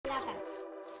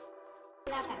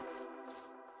plata,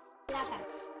 plata,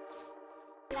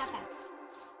 plata,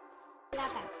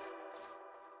 plata,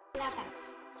 plata,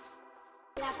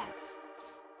 plata,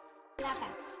 plata,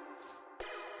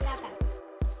 plata,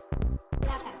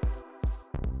 plata.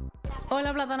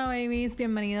 Hola Plátano Babies,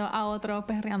 bienvenidos a otro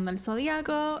Perreando el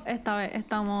Zodíaco. Esta vez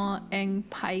estamos en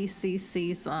Piscis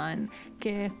Season,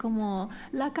 que es como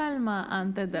la calma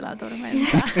antes de la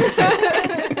tormenta.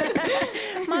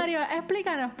 Mario,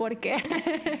 explícanos por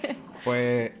qué.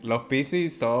 Pues los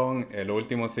Piscis son el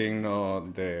último signo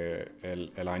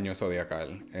del año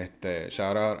zodiacal.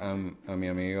 Shout out a mi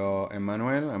amigo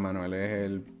Emmanuel. Emmanuel es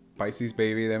el Piscis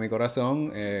baby de mi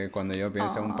corazón. Cuando yo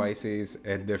pienso en un Piscis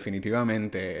es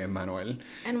definitivamente Emmanuel.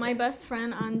 And my best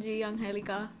friend Angie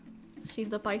Angelica, she's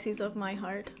the Pisces of my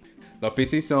heart. Los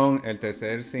Piscis son el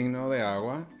tercer signo de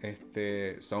agua.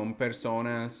 Son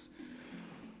personas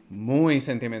muy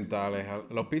sentimentales.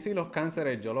 Los Piscis y los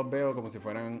Cánceres yo los veo como si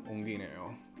fueran un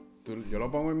guineo. Yo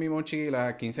lo pongo en mi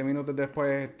mochila, 15 minutos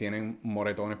después tienen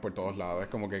moretones por todos lados. Es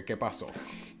como que, ¿qué pasó?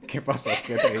 ¿Qué pasó?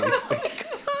 ¿Qué te hice?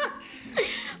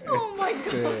 Oh my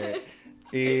God.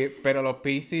 Pero los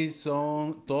Piscis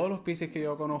todos los Piscis que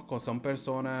yo conozco son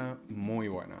personas muy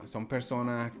buenas. Son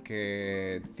personas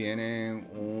que tienen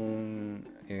un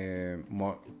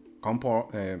moral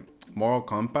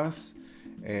compass.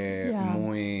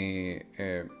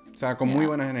 Con muy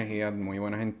buenas energías, muy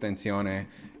buenas intenciones.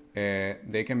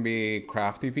 They can be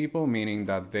crafty people, meaning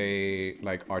that they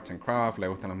like arts and crafts, les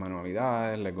gustan las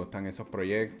manualidades, les gustan esos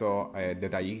proyectos,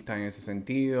 detallistas en ese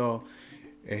sentido.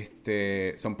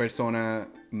 Son personas,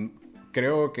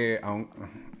 creo que,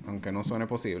 aunque no suene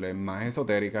posible, más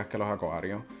esotéricas que los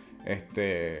acuarios.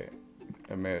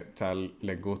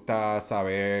 Les gusta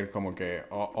saber como que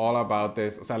all about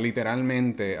this. O sea,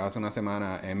 literalmente hace una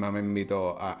semana Emma me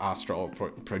invitó a Astral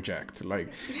Project. Like,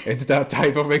 it's that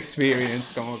type of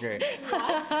experience. Como que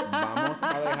vamos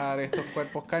a dejar estos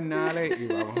cuerpos carnales y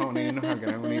vamos a unirnos al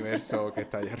gran universo que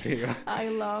está allá arriba. I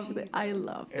love this.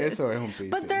 Eso es un Piscis.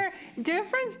 But they're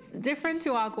different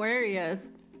to Aquarius.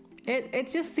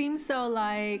 It just seems so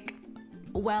like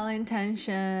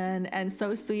well-intentioned and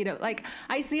so sweet. Like,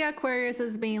 I see Aquarius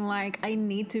as being like, I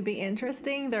need to be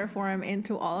interesting, therefore I'm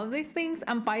into all of these things.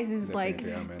 And Pisces is like,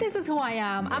 this is who I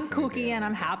am. I'm kooky and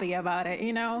I'm happy about it,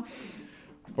 you know?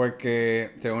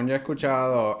 Porque, según yo he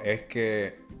escuchado, es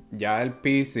que ya el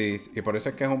Piscis, y por eso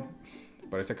es que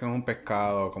es un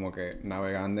pescado como que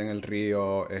navegando en el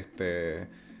río,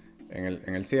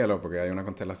 en el cielo, porque hay una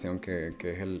constelación que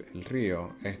es el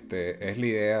río. Es la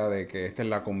idea de que esta es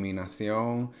la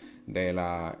culminación de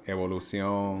la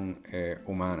evolución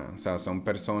humana. O sea, son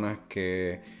personas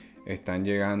que están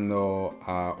llegando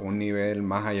a un nivel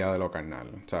más allá de lo carnal.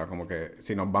 O sea, como que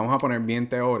si nos vamos a poner bien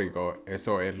teóricos,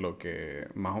 eso es lo que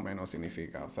más o menos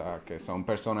significa. O sea, que son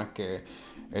personas que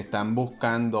están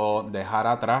buscando dejar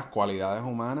atrás cualidades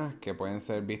humanas que pueden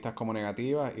ser vistas como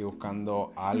negativas y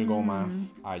buscando algo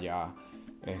más allá.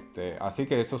 Así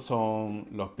que esos son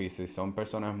los Piscis. Son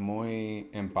personas muy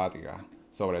empáticas,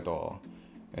 sobre todo.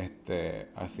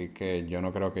 Así que yo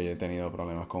no creo que yo he tenido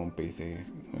problemas con un Piscis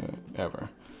ever.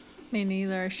 Me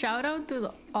neither. Shout out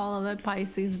to all of the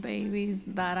Pisces babies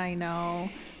that I know.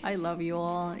 I love you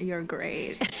all. You're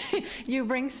great. You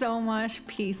bring so much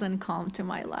peace and calm to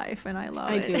my life, and I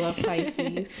love it. I do love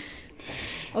Pisces.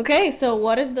 Okay, so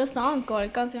what is the song?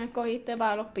 ¿Cuál canción escogiste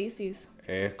para los Pisces?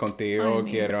 Es Contigo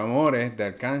Quiero Amores, de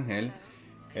Arcángel.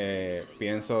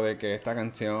 Pienso de que esta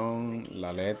canción,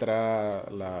 la letra,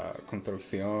 la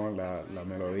construcción, la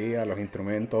melodía, los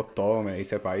instrumentos, todo me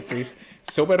dice Pisces.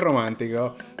 Súper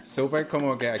romántico, súper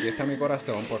como que aquí está mi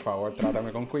corazón, por favor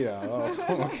trátame con cuidado.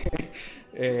 Como que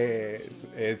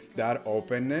it's that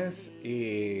openness.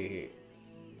 Y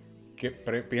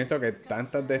pienso que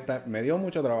tantas de estas... Me dio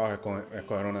mucho trabajo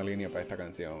escoger una línea para esta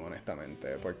canción,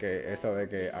 honestamente. Porque eso de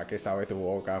que a qué sabe tu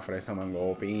boca, fresa,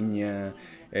 mango, piña...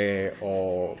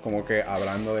 o como que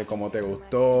hablando de cómo te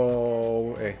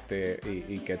gustó,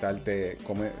 y qué tal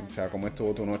cómo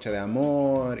estuvo tu noche de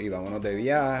amor, y vámonos de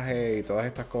viaje, y todas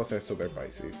estas cosas es super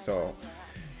Pisces. So,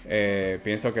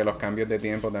 pienso que los cambios de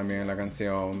tiempo también en la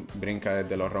canción brinca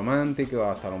desde lo romántico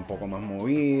hasta lo un poco más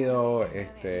movido,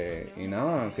 y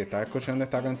nada, si estás escuchando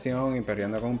esta canción y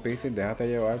perreando con un Piscis, déjate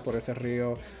llevar por ese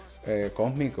río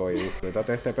cósmico y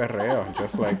disfrútate este perreo.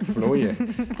 Just like fluye.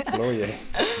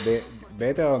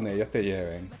 Vete a donde ellos te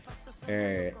lleven.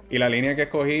 Y la línea que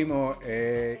escogimos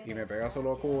es y me pega su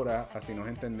locura, así nos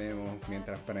entendemos,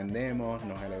 mientras prendemos,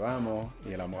 nos elevamos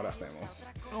y el amor hacemos.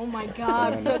 Oh my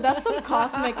God, so that's some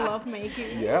cosmic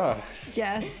lovemaking. Yeah.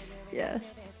 Yes.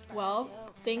 Well,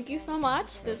 thank you so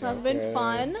much. This has been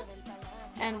fun,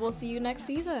 and we'll see you next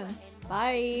season.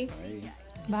 Bye.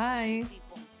 Bye. Bye.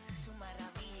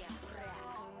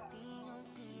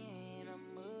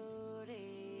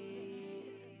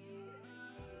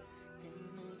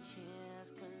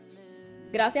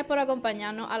 Gracias por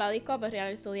acompañarnos a la disco a perrear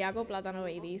el Zodíaco Plátano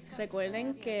Babies.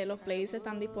 Recuerden que los playlists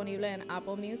están disponibles en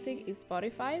Apple Music y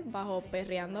Spotify bajo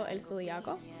Perreando el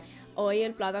Zodíaco. Hoy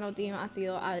el Plátano Team ha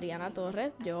sido Adriana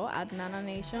Torres, yo,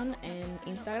 @NanaNation en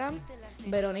Instagram,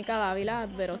 Verónica Dávila,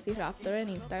 @VerociRaptor en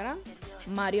Instagram,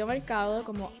 Mario Mercado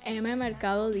como M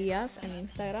Mercado Díaz en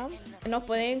Instagram. Nos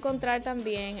pueden encontrar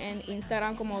también en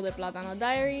Instagram como The Plátano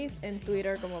Diaries, en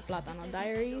Twitter como Plátano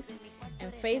Diaries,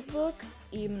 en Facebook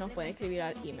y nos pueden escribir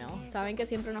al email. Saben que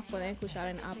siempre nos pueden escuchar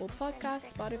en Apple Podcasts,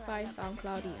 Spotify,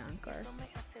 SoundCloud y Anchor.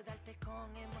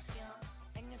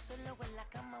 En el suelo o en la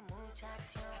cama mucha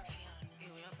acción. Y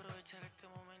voy a aprovechar este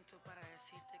momento para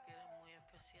decirte que eres muy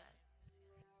especial.